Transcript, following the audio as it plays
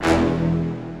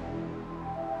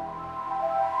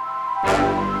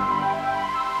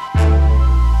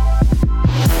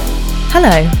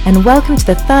Hello, and welcome to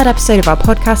the third episode of our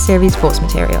podcast series, Sports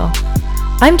Material.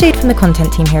 I'm Jade from the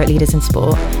content team here at Leaders in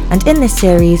Sport, and in this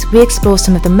series, we explore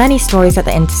some of the many stories at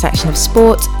the intersection of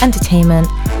sport, entertainment,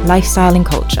 lifestyle, and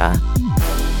culture.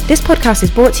 This podcast is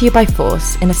brought to you by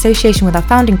Force, in association with our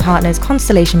founding partners,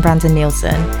 Constellation Brands and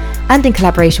Nielsen, and in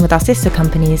collaboration with our sister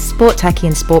companies, Sport Techie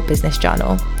and Sport Business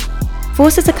Journal.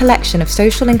 Force is a collection of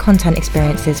social and content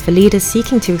experiences for leaders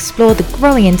seeking to explore the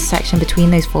growing intersection between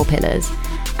those four pillars,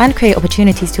 and create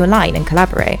opportunities to align and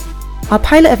collaborate. Our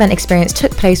pilot event experience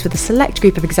took place with a select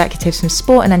group of executives from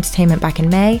sport and entertainment back in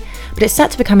May, but it's set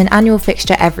to become an annual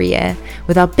fixture every year,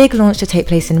 with our big launch to take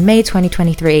place in May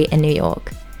 2023 in New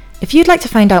York. If you'd like to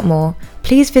find out more,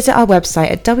 please visit our website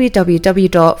at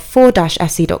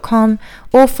www.4-se.com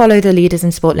or follow the Leaders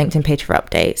in Sport LinkedIn page for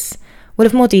updates. We'll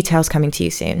have more details coming to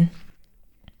you soon.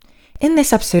 In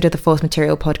this episode of the Force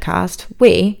Material podcast,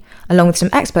 we, along with some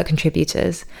expert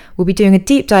contributors, will be doing a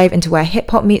deep dive into where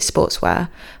hip-hop meets sportswear,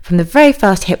 from the very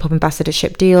first hip-hop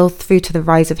ambassadorship deal through to the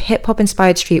rise of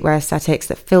hip-hop-inspired streetwear aesthetics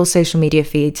that fill social media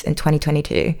feeds in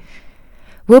 2022.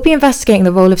 We'll be investigating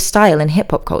the role of style in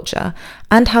hip-hop culture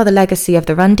and how the legacy of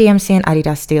the Run DMC and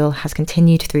Adidas deal has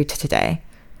continued through to today.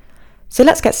 So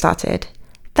let's get started.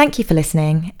 Thank you for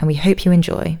listening, and we hope you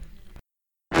enjoy.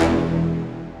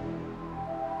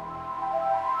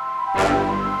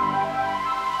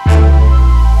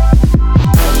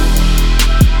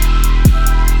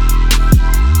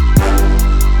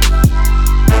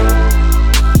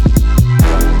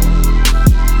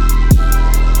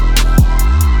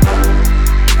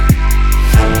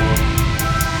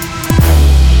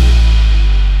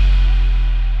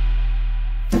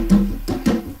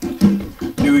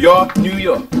 New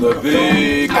York, the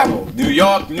Big Apple. New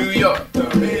York, the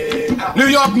Big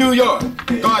Apple. New York,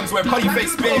 gardens where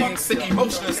putty-faced beings sit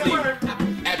emotionlessly,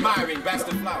 admiring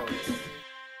bastard flowers.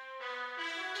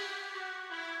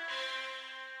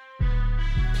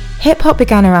 Hip-hop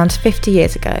began around 50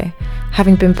 years ago,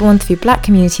 having been born through black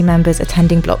community members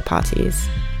attending block parties.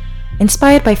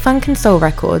 Inspired by funk and soul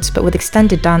records, but with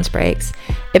extended dance breaks,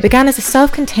 it began as a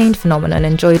self-contained phenomenon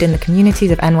enjoyed in the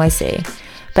communities of NYC,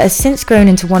 but has since grown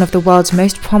into one of the world's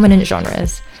most prominent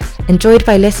genres, enjoyed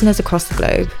by listeners across the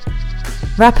globe.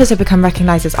 Rappers have become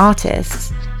recognized as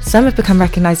artists, some have become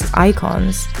recognized as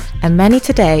icons, and many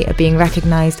today are being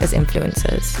recognized as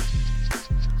influencers.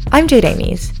 I'm Jade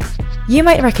Amies. You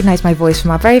might recognize my voice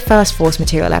from our very first Force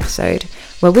Material episode,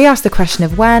 where we asked the question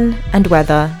of when and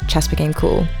whether chess became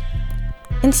cool.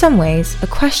 In some ways, a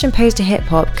question posed to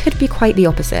hip-hop could be quite the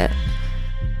opposite.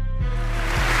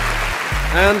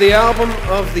 And the album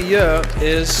of the year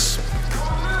is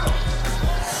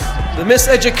The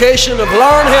Miseducation of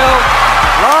Lauryn Hill.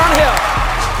 Lauryn Hill.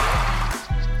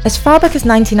 As far back as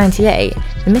 1998,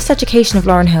 The Miseducation of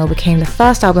Lauryn Hill became the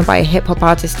first album by a hip-hop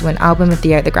artist to win Album of the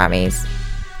Year at the Grammys.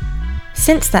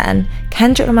 Since then,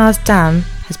 Kendrick Lamar's Damn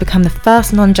has become the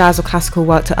first non-jazz or classical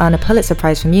work to earn a Pulitzer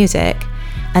Prize for music,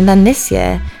 and then this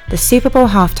year, the Super Bowl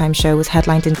halftime show was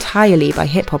headlined entirely by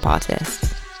hip-hop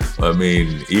artists. I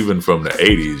mean, even from the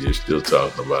 80s, you're still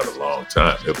talking about a long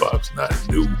time. Hip-hop's not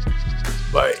new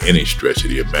by any stretch of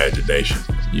the imagination.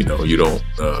 You know, you don't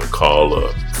call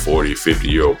a 40,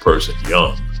 50-year-old person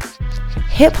young.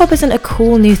 Hip-hop isn't a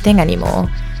cool new thing anymore,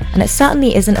 and it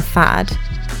certainly isn't a fad.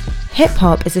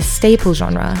 Hip-hop is a staple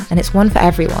genre, and it's one for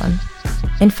everyone.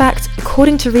 In fact,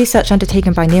 according to research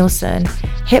undertaken by Nielsen,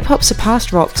 hip-hop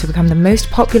surpassed rock to become the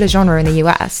most popular genre in the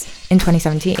US in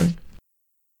 2017.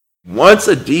 Once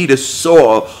Adidas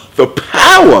saw the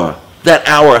power that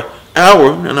our,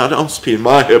 and I don't speak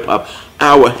my hip-hop,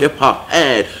 our hip-hop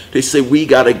had, they said, we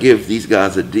got to give these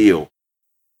guys a deal.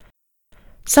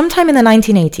 Sometime in the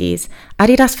 1980s,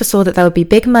 Adidas foresaw that there would be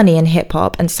big money in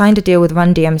hip-hop and signed a deal with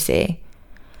Run DMC.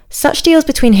 Such deals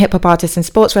between hip-hop artists and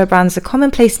sportswear brands are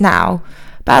commonplace now,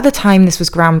 but at the time this was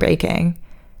groundbreaking.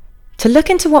 To look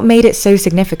into what made it so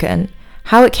significant,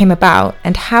 how it came about,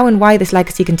 and how and why this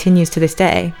legacy continues to this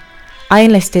day, I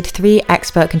enlisted 3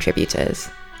 expert contributors.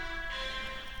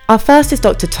 Our first is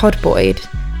Dr. Todd Boyd,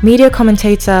 media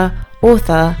commentator,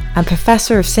 author, and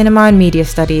professor of cinema and media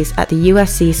studies at the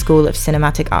USC School of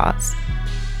Cinematic Arts.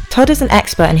 Todd is an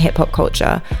expert in hip-hop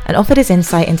culture and offered his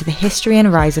insight into the history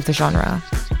and rise of the genre.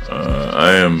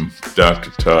 I am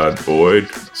Dr. Todd Boyd,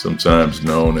 sometimes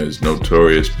known as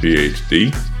Notorious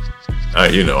PhD. I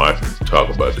can talk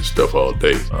about this stuff all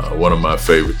day. One of my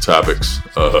favorite topics.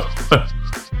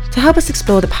 To help us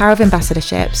explore the power of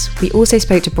ambassadorships, we also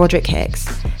spoke to Broderick Hicks,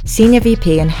 Senior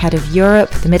VP and Head of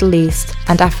Europe, the Middle East,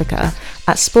 and Africa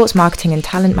at sports marketing and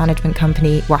talent management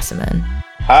company Wasserman.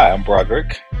 Hi, I'm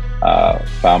Broderick.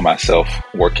 Found myself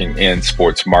working in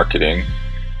sports marketing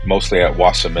mostly at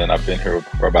Wasserman. I've been here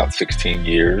for about 16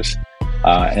 years.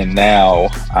 And now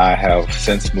I have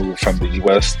since moved from the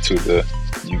US to the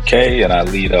UK, and I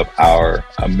lead up our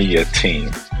EMEA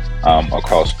team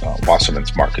across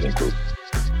Wasserman's marketing group.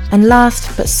 And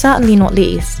last, but certainly not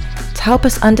least, to help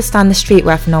us understand the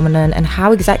streetwear phenomenon and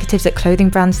how executives at clothing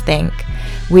brands think,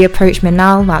 we approach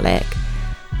Minal Malik,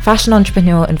 fashion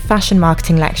entrepreneur and fashion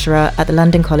marketing lecturer at the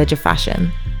London College of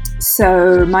Fashion.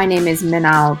 So my name is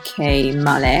Minal K.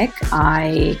 Malik.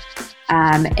 I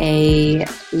am a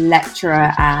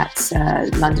lecturer at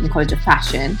London College of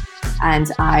Fashion,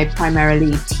 and I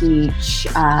primarily teach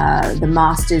the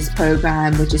master's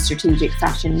program, which is strategic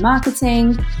fashion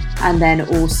marketing, and then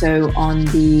also on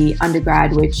the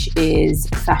undergrad, which is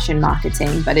fashion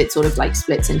marketing, but it sort of like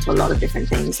splits into a lot of different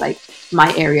things. Like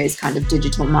my area is kind of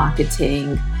digital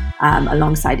marketing,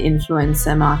 alongside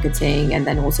influencer marketing, and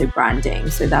then also branding.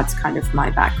 So that's kind of my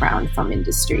background from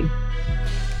industry.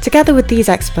 Together with these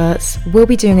experts, we'll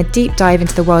be doing a deep dive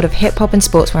into the world of hip-hop and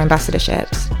sportswear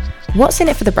ambassadorships. What's in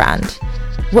it for the brand?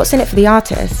 What's in it for the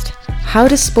artist? How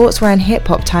does sportswear and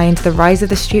hip-hop tie into the rise of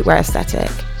the streetwear aesthetic?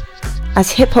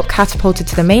 As hip-hop catapulted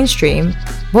to the mainstream,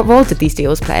 what role did these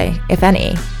deals play, if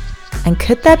any? And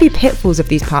could there be pitfalls of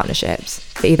these partnerships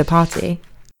for either party?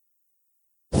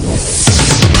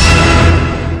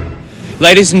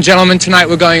 Ladies and gentlemen, tonight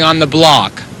we're going on the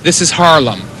block. This is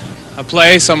Harlem, a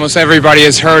place almost everybody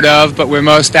has heard of, but where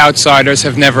most outsiders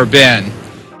have never been.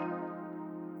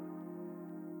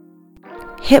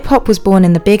 Hip-hop was born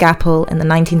in the Big Apple in the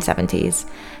 1970s,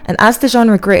 and as the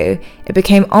genre grew, it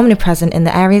became omnipresent in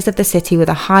the areas of the city with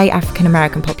a high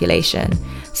African-American population,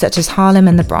 such as Harlem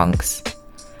and the Bronx.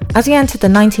 As we entered the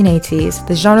 1980s,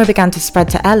 the genre began to spread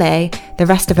to LA, the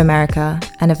rest of America,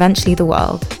 and eventually the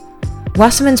world.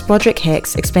 Wasserman's Broderick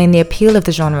Hicks explained the appeal of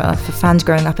the genre for fans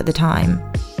growing up at the time.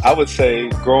 I would say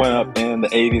growing up in the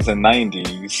 80s and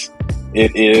 90s,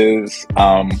 it is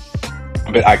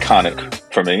a bit iconic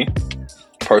for me,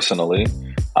 personally.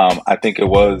 I think it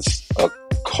was a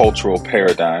cultural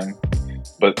paradigm,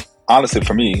 but honestly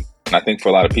for me, and I think for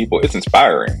a lot of people, it's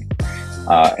inspiring.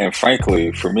 And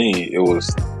frankly, for me, it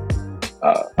was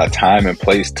a time and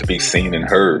place to be seen and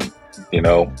heard,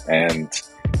 and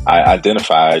I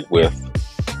identified with,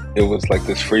 it was like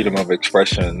this freedom of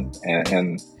expression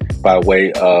and by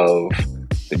way of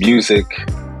the music,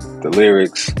 the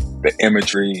lyrics, the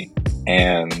imagery,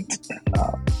 and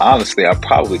honestly, I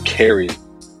probably carried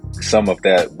some of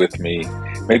that with me,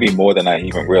 maybe more than I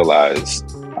even realized,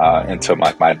 into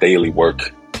my daily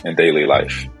work and daily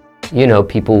life.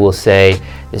 People will say,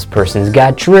 this person's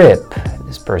got drip,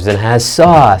 this person has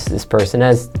sauce, this person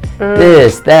has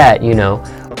this, that,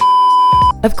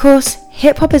 Of course,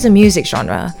 hip-hop is a music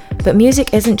genre, but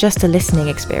music isn't just a listening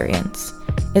experience.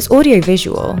 It's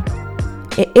audio-visual.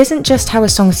 It isn't just how a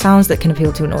song sounds that can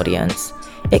appeal to an audience.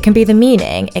 It can be the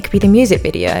meaning, it can be the music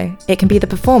video, it can be the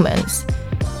performance.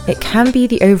 It can be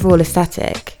the overall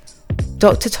aesthetic.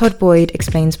 Dr. Todd Boyd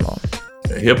explains more.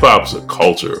 Hip-hop's a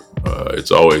culture.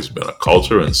 It's always been a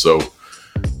culture, and so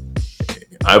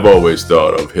I've always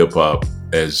thought of hip-hop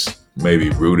as maybe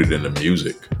rooted in the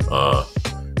music,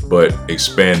 but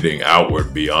expanding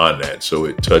outward beyond that, so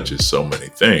it touches so many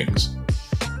things.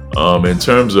 In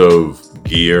terms of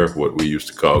gear, what we used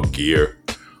to call gear,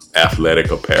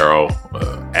 athletic apparel,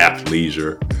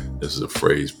 athleisure, this is a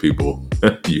phrase people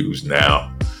use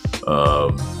now,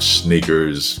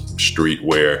 sneakers,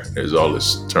 streetwear, there's all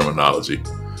this terminology.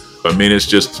 I mean, it's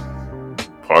just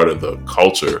part of the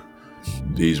culture.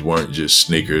 These weren't just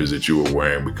sneakers that you were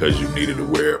wearing because you needed to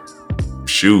wear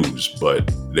shoes,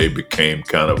 but they became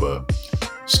kind of a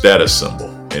status symbol,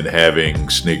 and having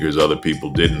sneakers other people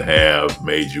didn't have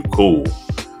made you cool.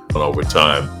 And over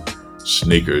time,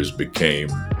 sneakers became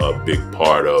a big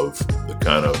part of the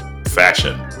kind of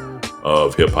fashion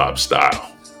of hip-hop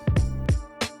style.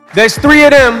 There's three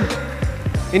of them,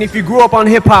 and if you grew up on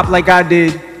hip-hop like I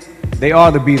did, they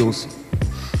are the Beatles.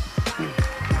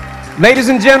 Ladies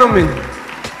and gentlemen,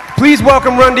 please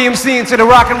welcome Run DMC into the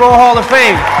Rock and Roll Hall of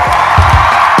Fame.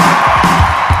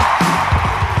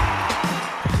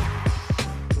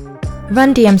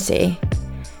 Run DMC.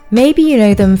 Maybe you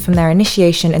know them from their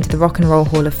initiation into the Rock and Roll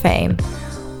Hall of Fame,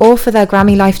 or for their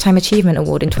Grammy Lifetime Achievement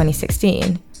Award in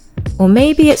 2016. Or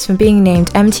maybe it's from being named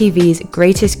MTV's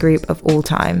greatest group of all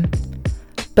time.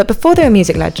 But before they were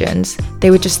music legends,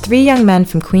 they were just three young men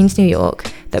from Queens, New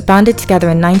York that banded together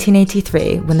in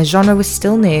 1983 when the genre was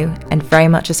still new and very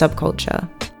much a subculture.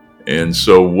 And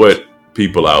so what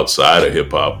people outside of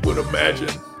hip-hop would imagine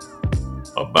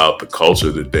about the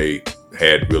culture that they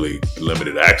had really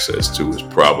limited access to is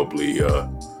probably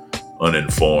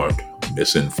uninformed,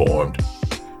 misinformed.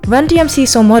 Run DMC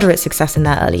saw moderate success in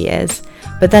their early years,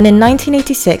 but then in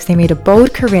 1986 they made a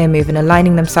bold career move in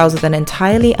aligning themselves with an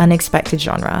entirely unexpected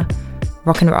genre,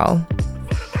 rock and roll.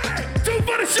 Two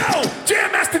for the show,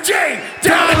 Jam Master J,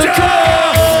 down the door.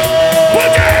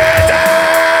 Put your hands up!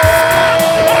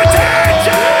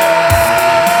 Attention!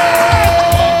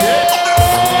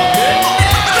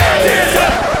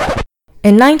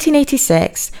 In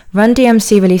 1986, Run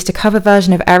DMC released a cover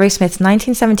version of Aerosmith's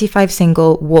 1975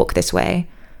 single Walk This Way.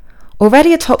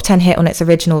 Already a top 10 hit on its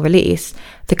original release,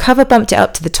 the cover bumped it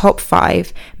up to the top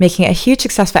 5, making it a huge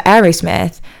success for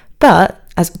Aerosmith, but,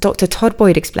 as Dr. Todd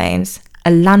Boyd explains, a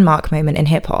landmark moment in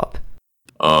hip-hop.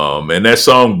 And that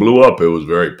song blew up. It was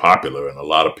very popular, and a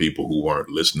lot of people who weren't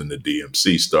listening to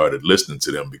DMC started listening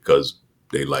to them because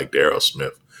they liked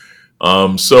Aerosmith.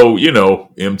 So, you know,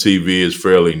 MTV is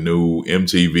fairly new.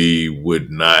 MTV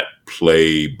would not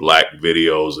play black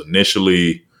videos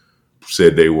initially,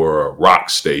 said they were a rock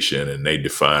station and they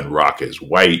defined rock as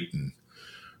white.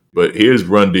 But here's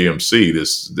Run DMC.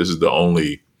 This is the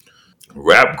only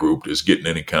rap group that's getting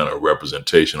any kind of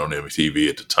representation on MTV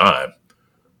at the time.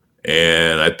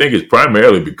 And I think it's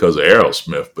primarily because of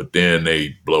Aerosmith, but then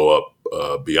they blow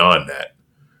up beyond that.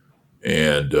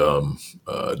 And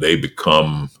they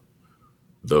become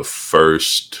the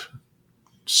first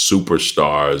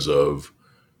superstars of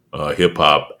hip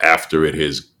hop after it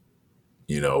has,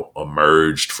 you know,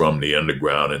 emerged from the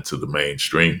underground into the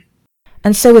mainstream.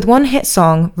 And so with one hit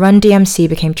song, Run DMC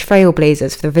became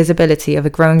trailblazers for the visibility of a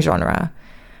growing genre.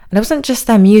 And it wasn't just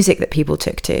their music that people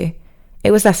took to,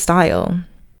 it was their style.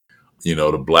 You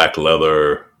know, the black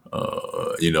leather,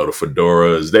 you know, the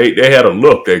fedoras, they had a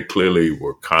look. They clearly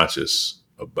were conscious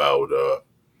about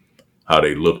how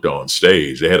they looked on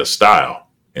stage. They had a style,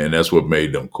 and that's what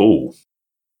made them cool.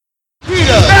 Now, if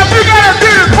you got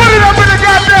Adidas, put it up in the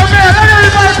goddamn air. Let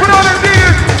everybody put on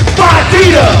Adidas. For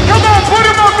Adidas. Come on, put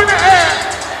them up in the air.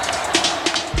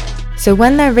 So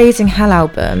when their Raising Hell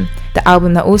album, the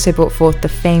album that also brought forth the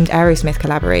famed Aerosmith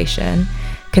collaboration,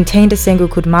 contained a single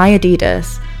called My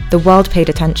Adidas, the world paid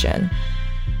attention.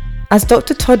 As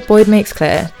Dr. Todd Boyd makes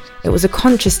clear, it was a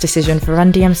conscious decision for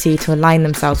Run DMC to align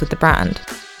themselves with the brand.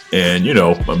 And, you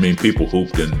know, I mean, people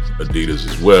hooped in Adidas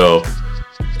as well.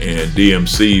 And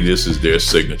DMC, this is their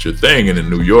signature thing. And in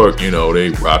New York, you know, they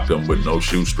rocked them with no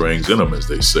shoestrings in them, as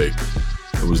they say.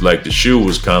 It was like the shoe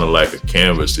was kind of like a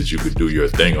canvas that you could do your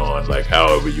thing on, like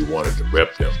however you wanted to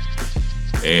rep them.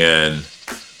 And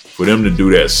for them to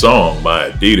do that song, My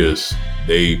Adidas,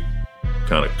 they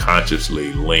kind of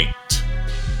consciously linked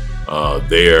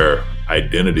their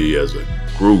identity as a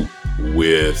group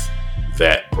with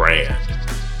that brand.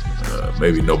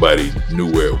 Maybe nobody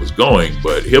knew where it was going,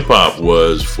 but hip hop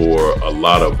was, for a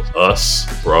lot of us,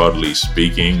 broadly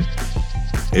speaking,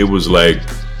 it was like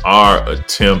our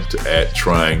attempt at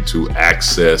trying to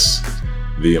access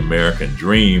the American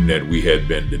dream that we had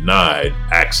been denied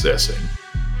accessing,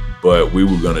 but we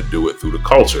were going to do it through the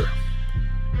culture.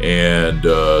 And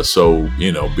so,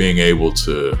 you know, being able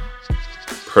to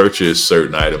purchase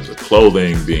certain items of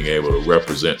clothing, being able to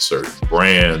represent certain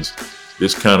brands,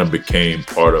 this kind of became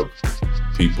part of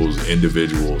people's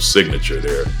individual signature,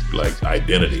 their like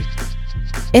identity.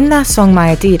 In their song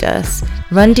My Adidas,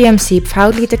 Run DMC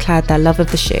proudly declared their love of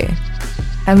the shoe.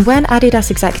 And when Adidas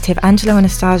executive Angelo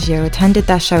Anastasio attended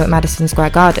their show at Madison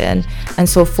Square Garden and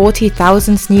saw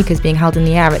 40,000 sneakers being held in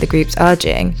the air at the group's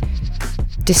urging,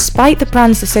 despite the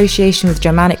brand's association with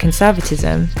Germanic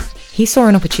conservatism, he saw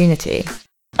an opportunity.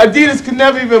 Adidas could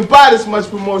never even buy this much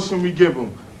promotion we give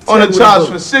them. On a charge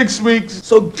for 6 weeks.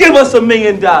 So give us $1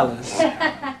 million.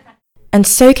 And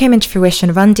so came into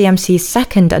fruition Run DMC's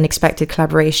second unexpected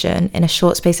collaboration in a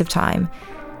short space of time.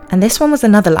 And this one was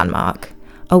another landmark,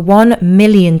 a $1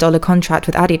 million contract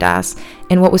with Adidas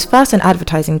in what was first an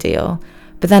advertising deal.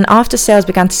 But then after sales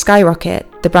began to skyrocket,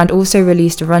 the brand also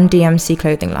released a Run DMC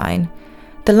clothing line.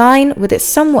 The line, with its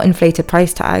somewhat inflated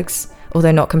price tags,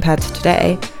 although not compared to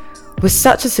today, was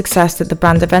such a success that the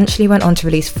brand eventually went on to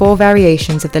release 4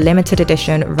 variations of the limited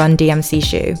edition Run DMC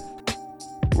shoe.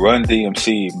 Run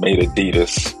DMC made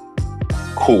Adidas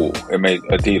cool. It made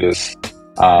Adidas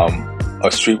a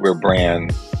streetwear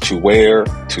brand to wear,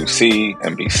 to see,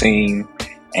 and be seen.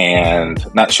 And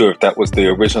not sure if that was the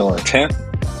original intent,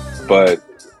 but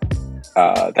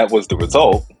that was the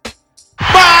result.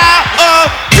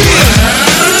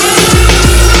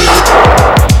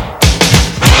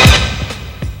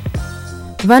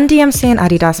 Run DMC and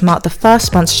Adidas marked the first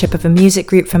sponsorship of a music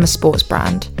group from a sports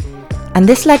brand. And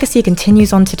this legacy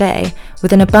continues on today,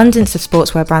 with an abundance of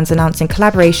sportswear brands announcing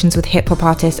collaborations with hip-hop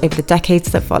artists over the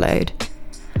decades that followed.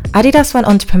 Adidas went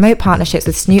on to promote partnerships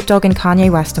with Snoop Dogg and Kanye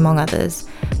West, among others,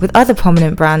 with other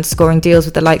prominent brands scoring deals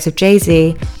with the likes of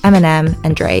Jay-Z, Eminem,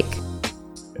 and Drake.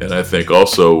 And I think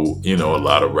also, a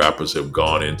lot of rappers have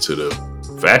gone into the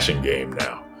fashion game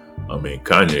now. I mean,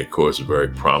 Kanye, of course, is very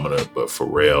prominent, but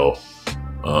Pharrell,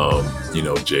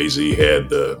 Jay-Z had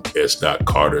the S.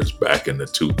 Carters back in the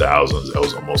 2000s. That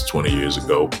was almost 20 years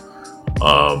ago.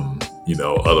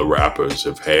 Other rappers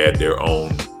have had their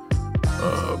own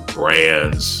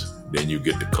brands. Then you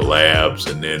get the collabs,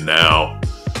 and then now,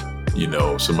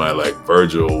 somebody like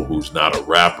Virgil, who's not a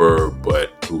rapper,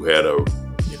 but who had a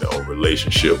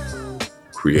relationship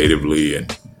creatively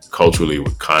and culturally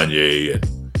with Kanye and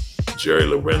Jerry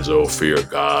Lorenzo, Fear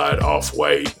God,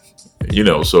 Off-White.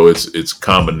 So it's a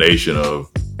combination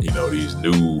of, these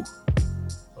new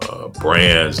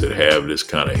brands that have this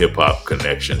kind of hip-hop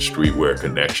connection, streetwear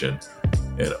connection,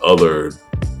 and other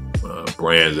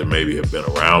brands that maybe have been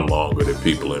around longer that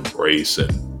people embrace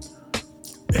and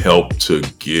help to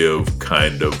give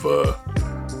kind of a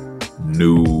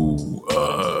new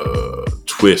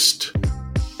twist.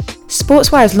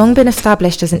 Sportswear has long been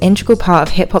established as an integral part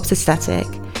of hip-hop's aesthetic,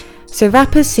 so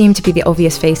rappers seem to be the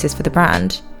obvious faces for the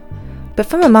brand. But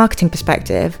from a marketing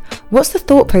perspective, what's the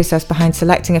thought process behind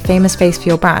selecting a famous face for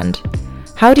your brand?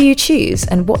 How do you choose,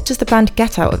 and what does the brand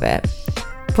get out of it?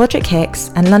 Broderick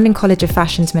Hicks and London College of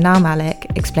Fashion's Minal Malik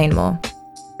explain more.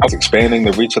 Expanding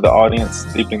the reach of the audience,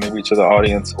 deepening the reach of the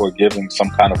audience, or giving some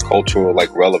kind of cultural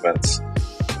relevance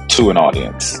to an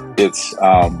audience. It's,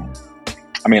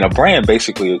 a brand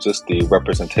basically is just the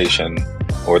representation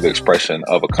or the expression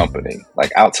of a company.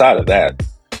 Outside of that,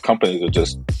 companies are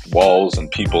just walls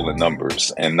and people and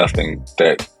numbers and nothing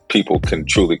that people can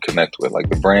truly connect with.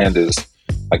 The brand is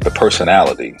the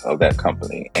personality of that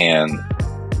company. And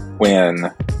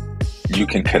when you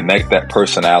can connect that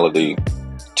personality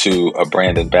to a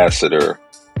brand ambassador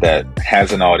that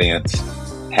has an audience,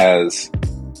 has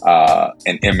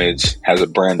an image, has a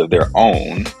brand of their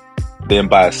own, then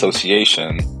by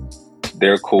association,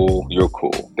 they're cool, you're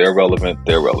cool. They're relevant,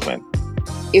 they're relevant.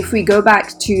 If we go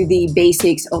back to the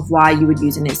basics of why you would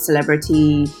use a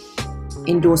celebrity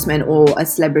endorsement or a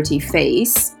celebrity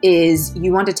face, is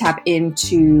you want to tap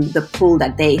into the pull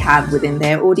that they have within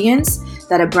their audience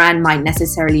that a brand might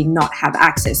necessarily not have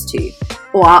access to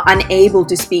or are unable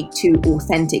to speak to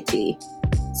authentically.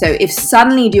 So if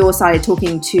suddenly Dior started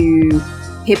talking to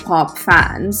hip-hop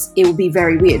fans, it would be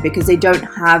very weird because they don't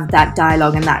have that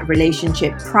dialogue and that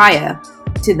relationship prior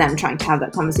to them trying to have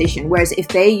that conversation. Whereas if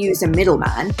they use a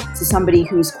middleman, so somebody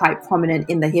who's quite prominent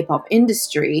in the hip-hop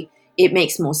industry, it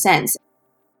makes more sense.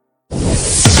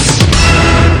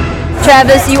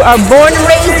 Travis, you are born and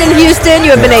raised in Houston.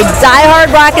 You have been a diehard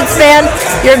Rockets fan.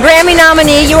 You're a Grammy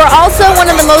nominee. You are also one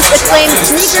of the most acclaimed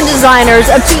sneaker designers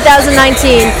of 2019.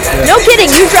 No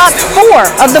kidding, you dropped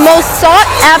 4 of the most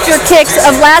sought-after kicks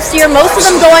of last year, most of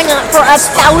them going for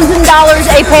 $1,000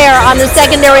 a pair on the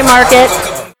secondary market.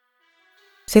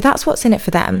 So that's what's in it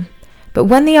for them. But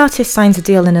when the artist signs a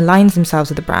deal and aligns themselves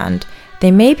with the brand,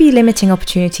 they may be limiting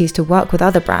opportunities to work with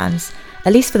other brands,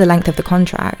 at least for the length of the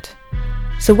contract.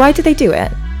 So why do they do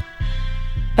it?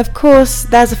 Of course,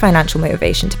 there's a financial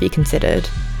motivation to be considered,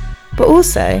 but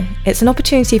also it's an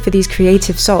opportunity for these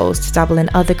creative souls to dabble in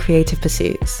other creative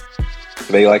pursuits.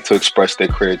 They like to express their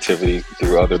creativity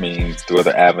through other means, through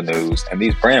other avenues, and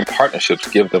these brand partnerships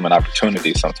give them an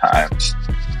opportunity sometimes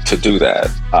to do that.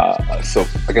 So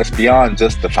I guess beyond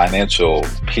just the financial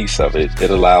piece of it, it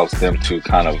allows them to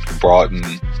kind of broaden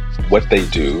what they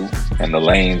do and the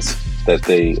lanes that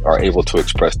they are able to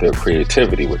express their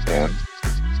creativity within.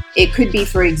 It could be,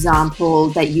 for example,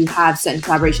 that you have certain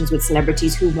collaborations with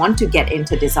celebrities who want to get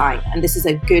into design, and this is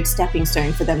a good stepping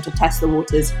stone for them to test the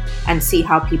waters and see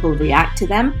how people react to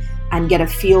them and get a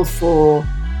feel for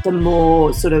the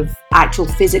more sort of actual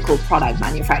physical product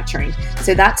manufacturing.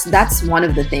 So that's one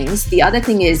of the things. The other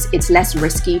thing is it's less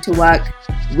risky to work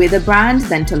with a brand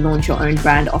than to launch your own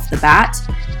brand off the bat.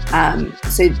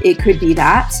 So it could be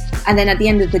that. And then at the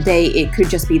end of the day, it could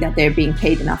just be that they're being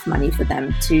paid enough money for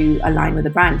them to align with the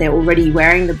brand. They're already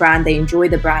wearing the brand, they enjoy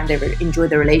the brand, they enjoy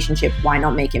the relationship. Why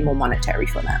not make it more monetary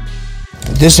for them?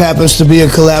 This happens to be a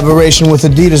collaboration with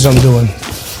Adidas I'm doing.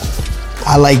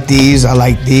 I like these, I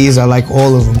like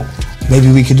all of them.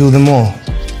 Maybe we could do them all.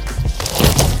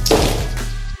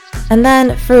 And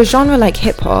then, for a genre like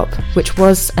hip-hop, which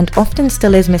was and often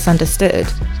still is misunderstood,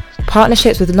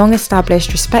 partnerships with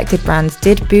long-established, respected brands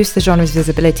did boost the genre's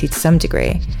visibility to some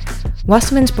degree.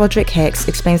 Wasserman's Broderick Hicks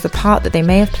explains the part that they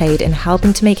may have played in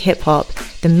helping to make hip-hop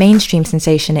the mainstream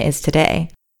sensation it is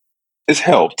today. It's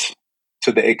helped.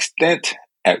 To the extent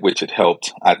at which it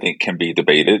helped, I think can be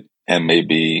debated and may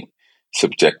be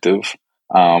subjective.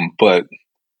 But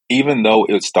even though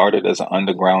it started as an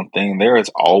underground thing, there has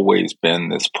always been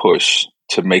this push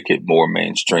to make it more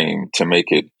mainstream, to make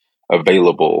it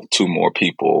available to more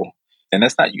people. And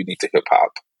that's not unique to hip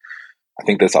hop. I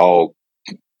think that's all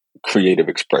creative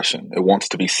expression. It wants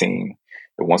to be seen.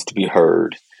 It wants to be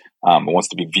heard. It wants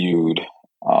to be viewed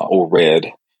or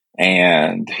read.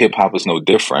 And hip hop is no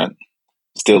different.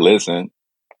 Still isn't.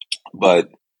 But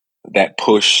that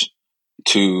push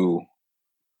to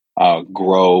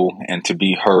grow and to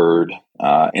be heard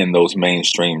in those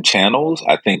mainstream channels,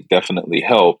 I think definitely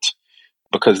helped,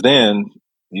 because then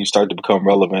you start to become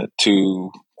relevant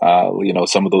to,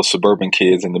 some of those suburban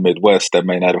kids in the Midwest that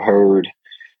may not have heard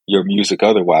your music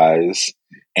otherwise.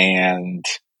 And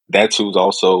that's who's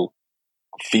also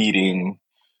feeding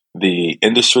the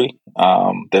industry.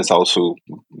 There's also,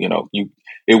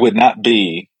 it would not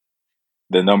be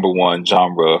the number one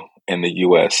genre in the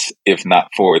U.S. if not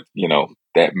for,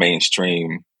 that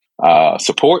mainstream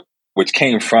support, which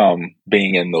came from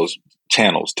being in those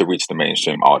channels to reach the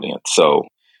mainstream audience. So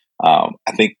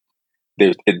I think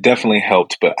it definitely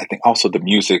helped, but I think also the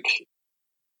music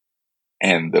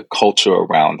and the culture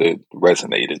around it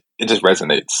resonated. It just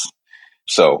resonates.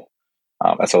 So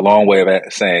that's a long way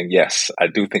of saying, yes, I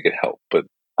do think it helped, but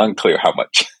unclear how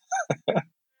much.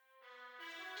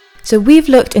 So we've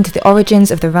looked into the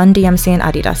origins of the Run DMC and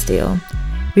Adidas deal.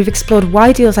 We've explored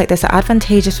why deals like this are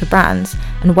advantageous for brands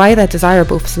and why they're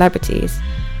desirable for celebrities.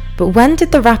 But when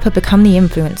did the rapper become the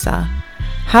influencer?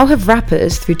 How have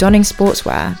rappers, through donning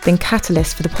sportswear, been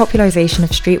catalysts for the popularisation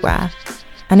of streetwear?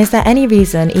 And is there any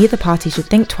reason either party should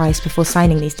think twice before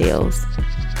signing these deals?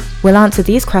 We'll answer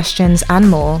these questions and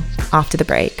more after the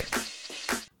break.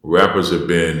 Rappers have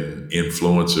been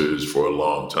influencers for a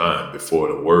long time, before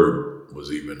the word was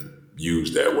even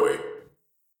used that way.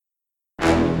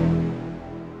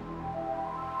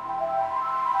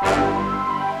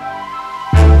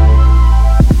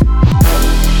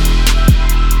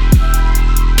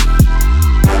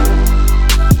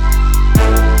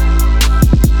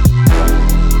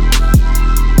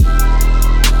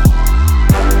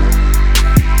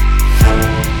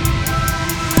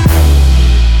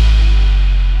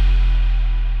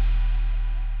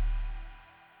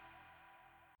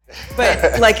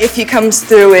 But like if he comes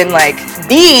through in like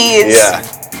these,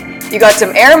 you got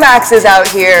some Air Maxes out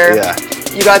here,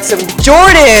 you got some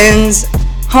Jordans,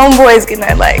 homeboy's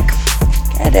gonna like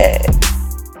get it.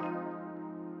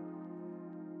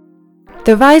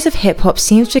 The rise of hip-hop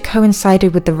seems to have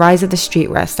coincided with the rise of the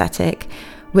streetwear aesthetic,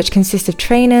 which consists of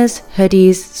trainers,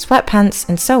 hoodies, sweatpants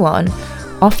and so on,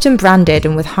 often branded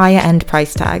and with higher end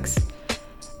price tags.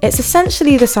 It's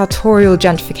essentially the sartorial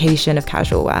gentrification of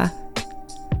casual wear.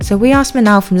 So we asked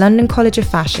Manal from London College of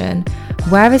Fashion,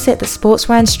 where is it that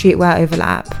sportswear and streetwear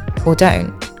overlap, or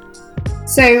don't?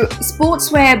 So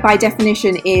sportswear by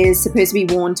definition is supposed to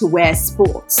be worn to wear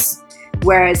sports,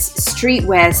 whereas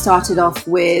streetwear started off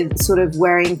with sort of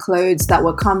wearing clothes that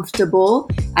were comfortable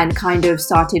and kind of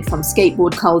started from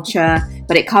skateboard culture,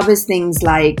 but it covers things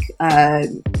like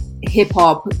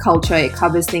hip-hop culture, it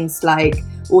covers things like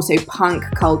also punk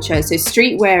culture. So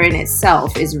streetwear in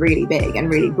itself is really big and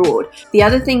really broad. The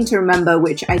other thing to remember,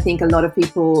 which I think a lot of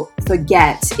people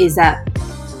forget, is that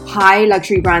high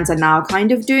luxury brands are now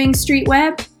kind of doing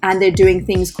streetwear and they're doing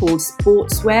things called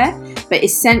sportswear. But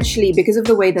essentially, because of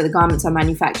the way that the garments are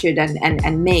manufactured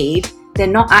and made, they're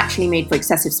not actually made for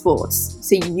excessive sports.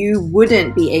 So you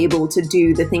wouldn't be able to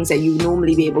do the things that you would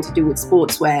normally be able to do with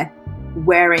sportswear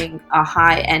wearing a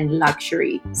high-end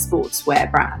luxury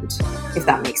sportswear brand, if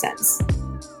that makes sense.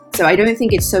 So I don't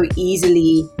think it's so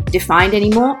easily defined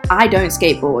anymore. I don't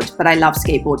skateboard, but I love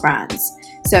skateboard brands.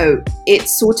 So it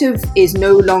sort of is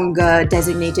no longer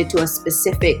designated to a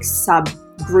specific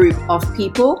subgroup of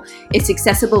people. It's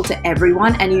accessible to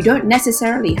everyone, and you don't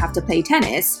necessarily have to play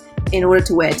tennis in order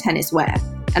to wear tennis wear.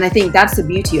 And I think that's the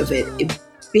beauty of it.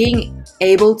 Being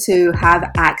able to have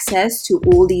access to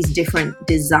all these different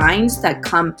designs that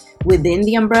come within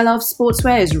the umbrella of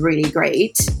sportswear is really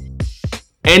great.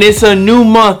 And it's a new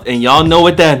month, and y'all know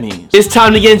what that means. It's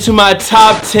time to get into my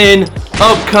top 10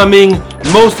 upcoming,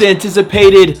 most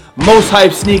anticipated, most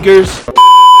hyped sneakers.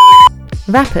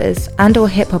 Rappers, and or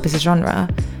hip-hop as a genre,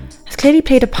 has clearly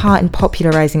played a part in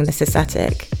popularising this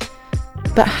aesthetic.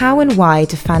 But how and why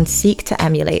do fans seek to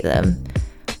emulate them?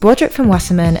 Broderick from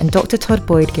Wasserman and Dr. Todd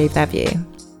Boyd gave their view.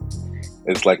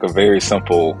 It's like a very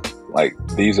simple, like,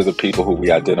 these are the people who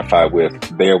we identify with.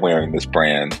 They're wearing this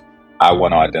brand. I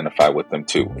want to identify with them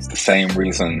too. It's the same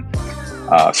reason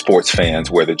sports fans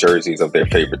wear the jerseys of their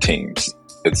favorite teams.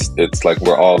 It's like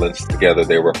we're all in this together.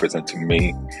 They're representing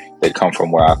me. They come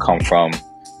from where I come from.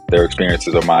 Their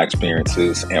experiences are my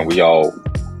experiences, and we all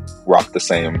rock the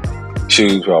same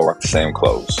shoes, we all rock the same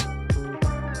clothes.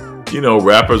 You know,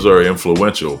 rappers are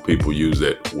influential. People use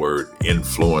that word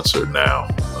influencer now.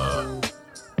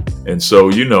 And so,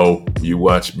 you know, you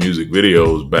watch music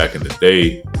videos back in the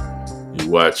day, you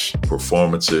watch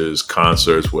performances,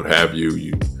 concerts, what have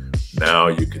you. Now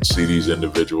you can see these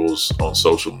individuals on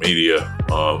social media.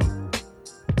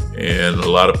 And a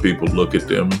lot of people look at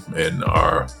them and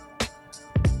are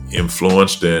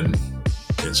influenced and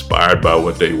inspired by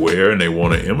what they wear, and they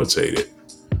want to imitate it.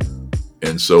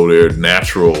 And so they're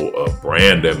natural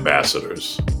brand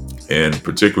ambassadors. And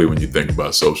particularly when you think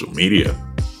about social media,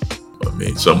 I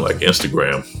mean, something like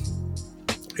Instagram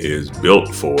is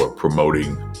built for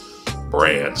promoting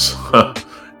brands.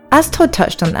 As Todd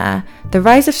touched on there, the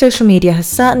rise of social media has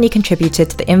certainly contributed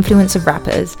to the influence of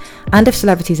rappers, and of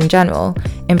celebrities in general,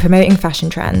 in promoting fashion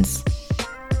trends.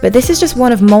 But this is just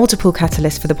one of multiple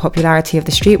catalysts for the popularity of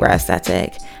the streetwear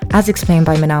aesthetic, as explained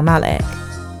by Minal Malik.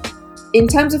 In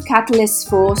terms of catalysts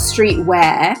for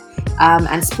streetwear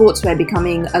and sportswear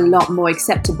becoming a lot more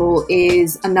acceptable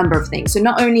is a number of things. So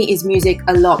not only is music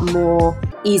a lot more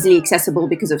easily accessible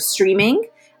because of streaming,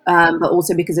 but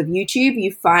also because of YouTube,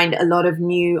 you find a lot of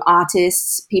new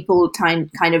artists. People kind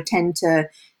of tend to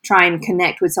try and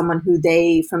connect with someone who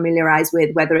they familiarize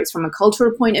with, whether it's from a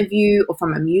cultural point of view or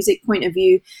from a music point of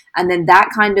view. And then that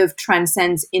kind of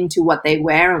transcends into what they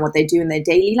wear and what they do in their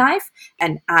daily life.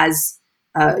 And as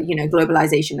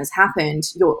globalization has happened,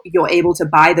 you're able to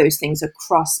buy those things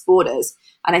across borders.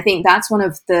 And I think that's one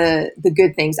of the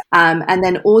good things. And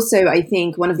then also, I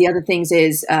think one of the other things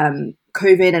is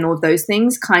COVID and all of those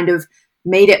things kind of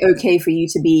made it okay for you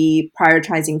to be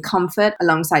prioritizing comfort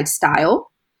alongside style.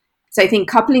 So I think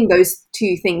coupling those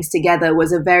two things together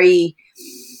was a very,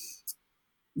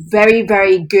 very,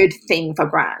 very good thing for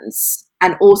brands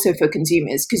and also for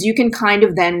consumers, because you can kind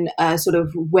of then sort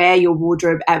of wear your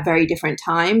wardrobe at very different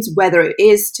times, whether it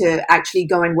is to actually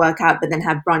go and work out, but then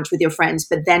have brunch with your friends,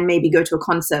 but then maybe go to a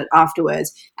concert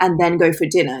afterwards and then go for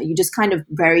dinner. You just kind of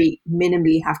very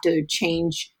minimally have to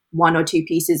change one or two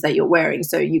pieces that you're wearing.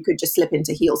 So you could just slip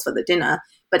into heels for the dinner,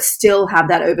 but still have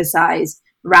that oversized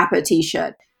rapper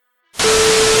t-shirt.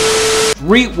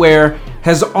 Streetwear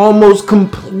has almost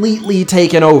completely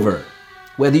taken over.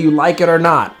 Whether you like it or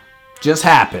not, just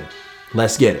happened.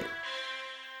 Let's get it.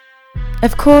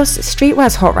 Of course,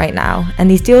 streetwear's hot right now,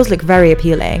 and these deals look very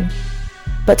appealing.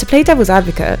 But to play devil's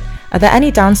advocate, are there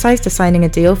any downsides to signing a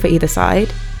deal for either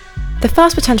side? The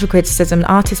first potential criticism an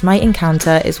artist might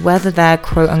encounter is whether they're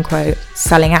quote-unquote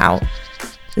selling out.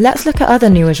 Let's look at other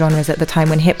newer genres at the time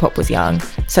when hip-hop was young,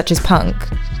 such as punk.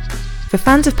 For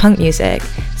fans of punk music,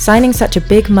 signing such a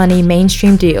big money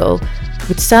mainstream deal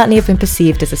would certainly have been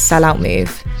perceived as a sellout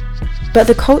move. But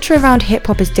the culture around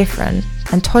hip-hop is different,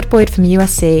 and Todd Boyd from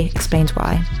USC explains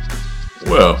why.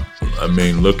 Well, I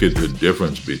mean, look at the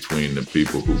difference between the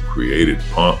people who created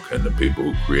punk and the people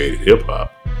who created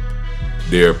hip-hop.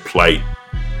 Their plight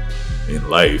in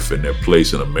life and their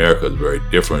place in America is very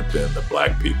different than the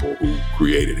black people who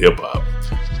created hip-hop.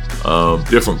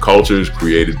 Different cultures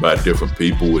created by different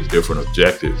people with different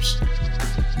objectives.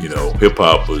 You know,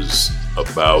 hip-hop was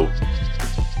about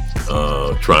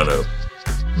trying to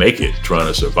make it, trying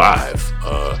to survive,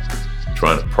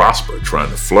 trying to prosper, trying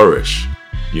to flourish.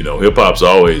 You know, hip-hop's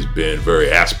always been very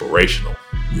aspirational.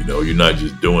 You know, you're not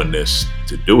just doing this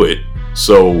to do it.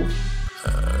 So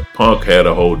punk had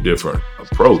a whole different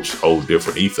approach, whole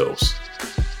different ethos,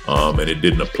 and it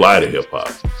didn't apply to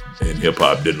hip-hop, and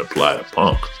hip-hop didn't apply to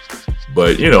punk.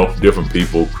 But, you know, different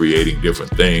people creating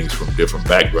different things from different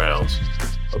backgrounds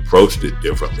approached it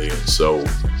differently. And so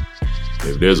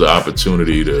if there's an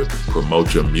opportunity to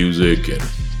promote your music and,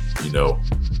 you know,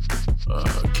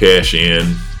 cash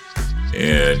in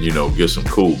and, you know, get some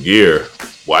cool gear,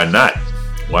 why not?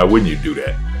 Why wouldn't you do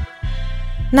that?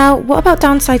 Now, what about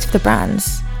downsides for the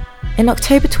brands? In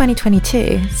October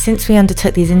 2022, since we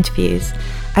undertook these interviews,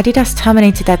 Adidas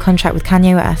terminated their contract with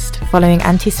Kanye West following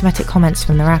anti-Semitic comments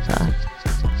from the rapper.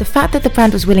 The fact that the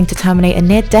brand was willing to terminate a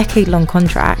near decade-long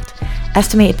contract,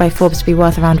 estimated by Forbes to be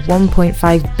worth around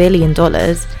 $1.5 billion,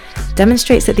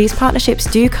 demonstrates that these partnerships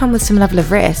do come with some level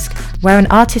of risk, where an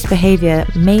artist's behaviour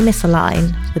may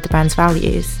misalign with the brand's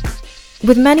values.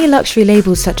 With many luxury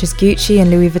labels such as Gucci and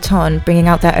Louis Vuitton bringing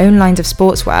out their own lines of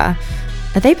sportswear,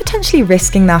 are they potentially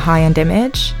risking their high-end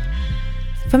image?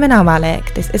 For Minal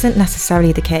Malik, this isn't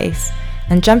necessarily the case,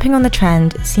 and jumping on the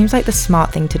trend seems like the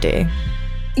smart thing to do.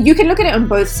 You can look at it on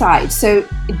both sides. So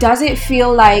does it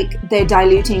feel like they're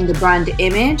diluting the brand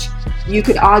image? You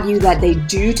could argue that they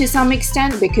do to some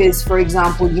extent, because, for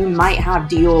example, you might have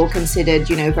Dior considered,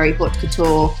 you know, very haute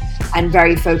couture and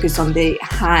very focused on the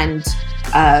hand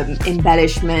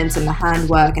embellishments and the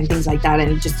handwork and things like that,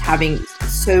 and just having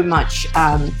so much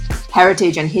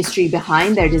heritage and history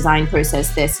behind their design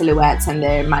process, their silhouettes and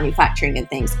their manufacturing and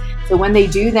things. So when they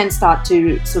do then start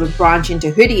to sort of branch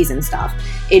into hoodies and stuff,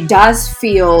 it does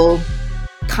feel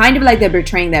kind of like they're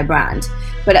betraying their brand.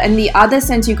 But in the other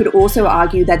sense, you could also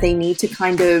argue that they need to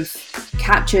kind of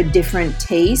capture different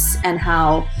tastes and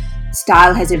how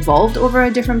style has evolved over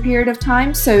a different period of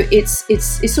time. So it's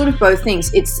sort of both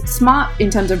things. It's smart in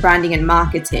terms of branding and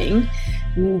marketing,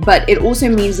 but it also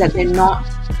means that they're not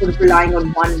sort of relying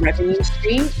on one revenue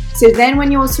stream. So then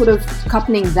when you're sort of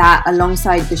coupling that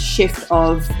alongside the shift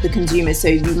of the consumer, so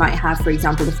you might have, for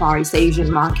example, the Far East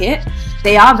Asian market,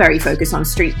 they are very focused on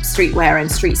streetwear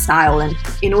and street style. And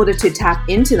in order to tap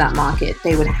into that market,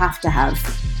 they would have to have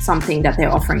something that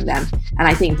they're offering them. And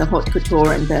I think the haute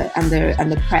couture and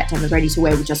the pret and the ready to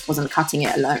wear just wasn't cutting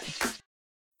it alone.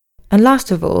 And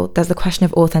last of all, there's the question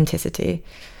of authenticity.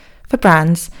 For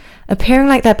brands, appearing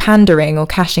like they're pandering or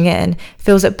cashing in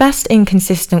feels at best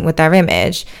inconsistent with their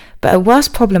image, but at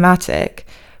worst problematic,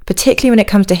 particularly when it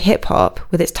comes to hip-hop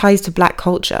with its ties to Black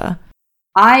culture.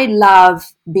 I love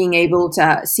being able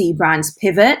to see brands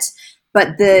pivot,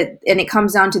 and it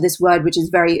comes down to this word which is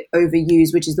very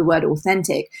overused, which is the word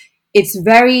authentic. It's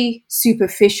very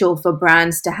superficial for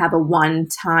brands to have a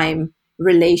one-time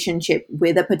relationship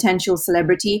with a potential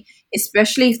celebrity,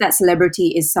 especially if that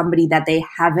celebrity is somebody that they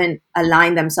haven't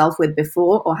aligned themselves with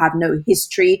before or have no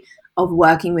history of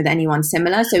working with anyone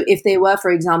similar. So if they were,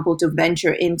 for example, to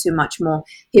venture into much more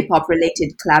hip-hop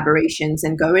related collaborations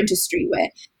and go into streetwear,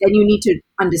 then you need to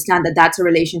understand that that's a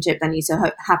relationship that needs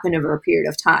to happen over a period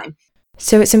of time.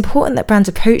 So it's important that brands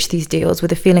approach these deals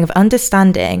with a feeling of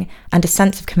understanding and a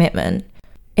sense of commitment.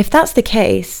 If that's the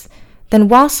case, then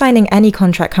while signing any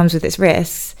contract comes with its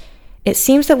risks, it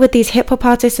seems that with these hip-hop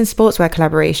artists and sportswear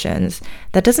collaborations,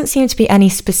 there doesn't seem to be any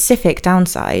specific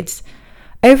downsides.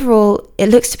 Overall, it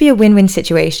looks to be a win-win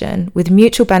situation with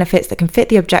mutual benefits that can fit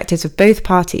the objectives of both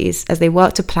parties as they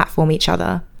work to platform each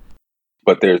other.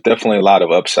 But there's definitely a lot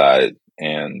of upside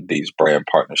in these brand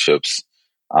partnerships.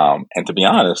 And to be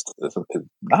honest, it's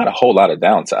not a whole lot of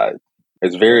downside.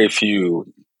 There's very few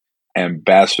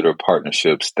ambassador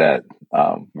partnerships that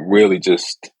really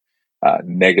just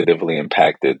negatively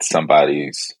impacted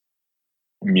somebody's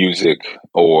music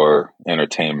or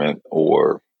entertainment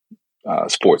or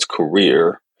sports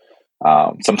career.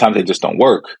 Sometimes they just don't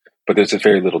work, but there's just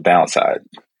very little downside,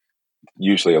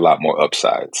 usually a lot more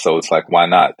upside. So it's like, why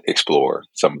not explore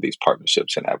some of these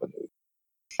partnerships and avenues?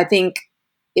 I think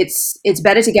it's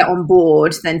better to get on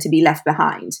board than to be left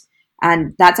behind.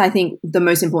 And that's, I think, the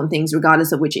most important things,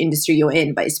 regardless of which industry you're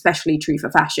in, but especially true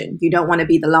for fashion. You don't want to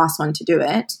be the last one to do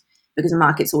it because the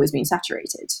market's always been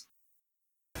saturated.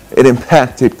 It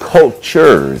impacted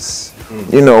cultures,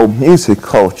 music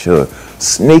culture,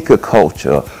 sneaker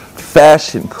culture,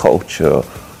 fashion culture.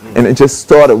 And it just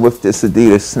started with this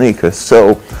Adidas sneaker.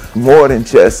 So more than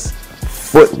just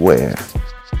footwear.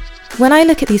 When I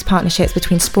look at these partnerships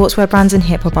between sportswear brands and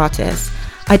hip-hop artists,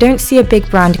 I don't see a big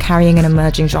brand carrying an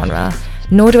emerging genre,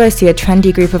 nor do I see a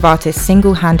trendy group of artists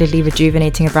single-handedly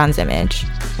rejuvenating a brand's image.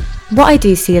 What I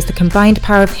do see is the combined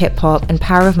power of hip-hop and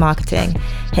power of marketing,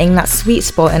 hitting that sweet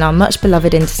spot in our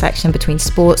much-beloved intersection between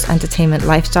sports, entertainment,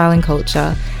 lifestyle and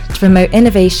culture, to promote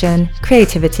innovation,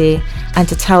 creativity, and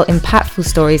to tell impactful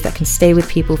stories that can stay with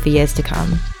people for years to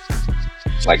come.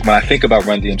 Like when I think about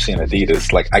Run DMC and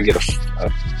Adidas, like I get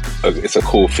it's a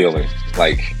cool feeling,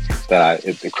 like that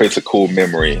it creates a cool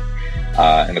memory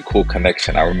and a cool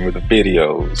connection. I remember the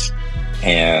videos,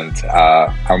 and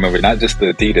I remember not just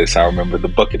the Adidas, I remember the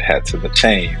bucket hats and the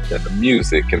chains and the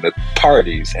music and the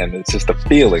parties, and it's just a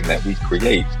feeling that we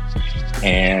create.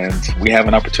 And we have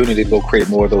an opportunity to go create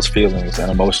more of those feelings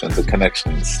and emotions and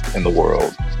connections in the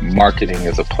world. Marketing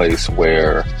is a place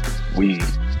where we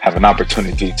have an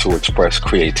opportunity to express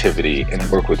creativity and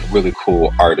work with really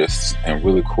cool artists and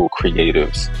really cool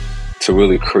creatives to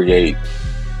really create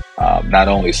not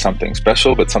only something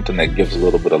special, but something that gives a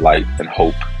little bit of light and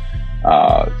hope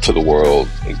to the world.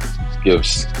 It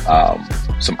gives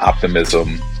some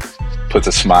optimism, puts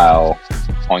a smile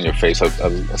on your face,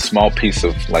 a small piece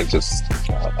of like just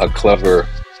a clever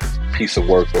piece of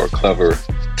work or a clever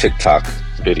TikTok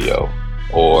video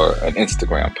or an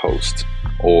Instagram post,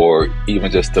 or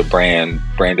even just a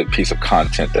branded piece of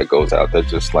content that goes out that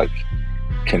just like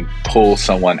can pull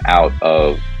someone out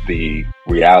of the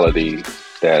reality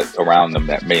that around them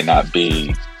that may not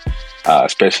be,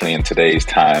 especially in today's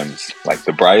times, like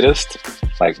the brightest.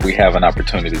 Like we have an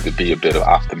opportunity to be a bit of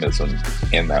optimism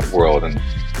in that world. And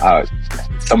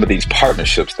some of these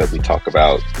partnerships that we talk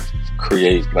about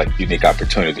create like unique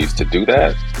opportunities to do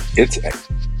that, it's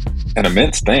an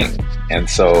immense thing. And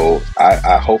so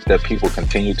I hope that people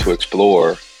continue to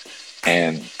explore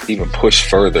and even push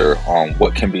further on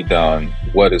what can be done,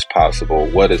 what is possible,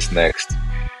 what is next,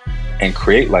 and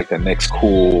create like the next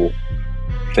cool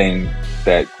thing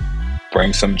that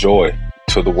brings some joy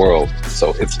to the world.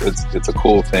 So it's a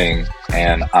cool thing,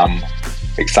 and I'm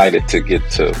excited to get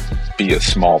to be a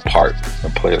small part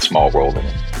and play a small role in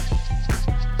it.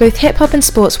 Both hip-hop and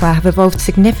sportswear have evolved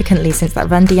significantly since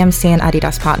that Run DMC and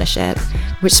Adidas partnership,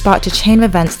 which sparked a chain of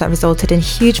events that resulted in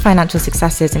huge financial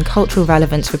successes and cultural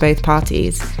relevance for both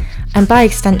parties, and by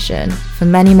extension, for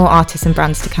many more artists and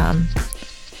brands to come.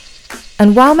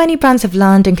 And while many brands have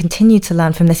learned and continue to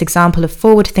learn from this example of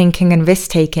forward-thinking and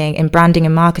risk-taking in branding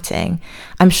and marketing,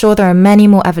 I'm sure there are many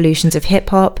more evolutions of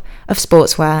hip-hop, of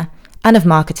sportswear, and of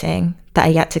marketing that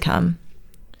are yet to come.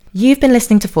 You've been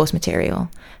listening to Force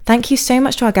Material. Thank you so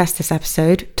much to our guests this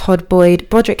episode, Todd Boyd,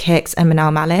 Broderick Hicks, and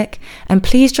Manal Malik, and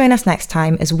please join us next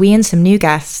time as we and some new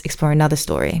guests explore another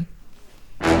story.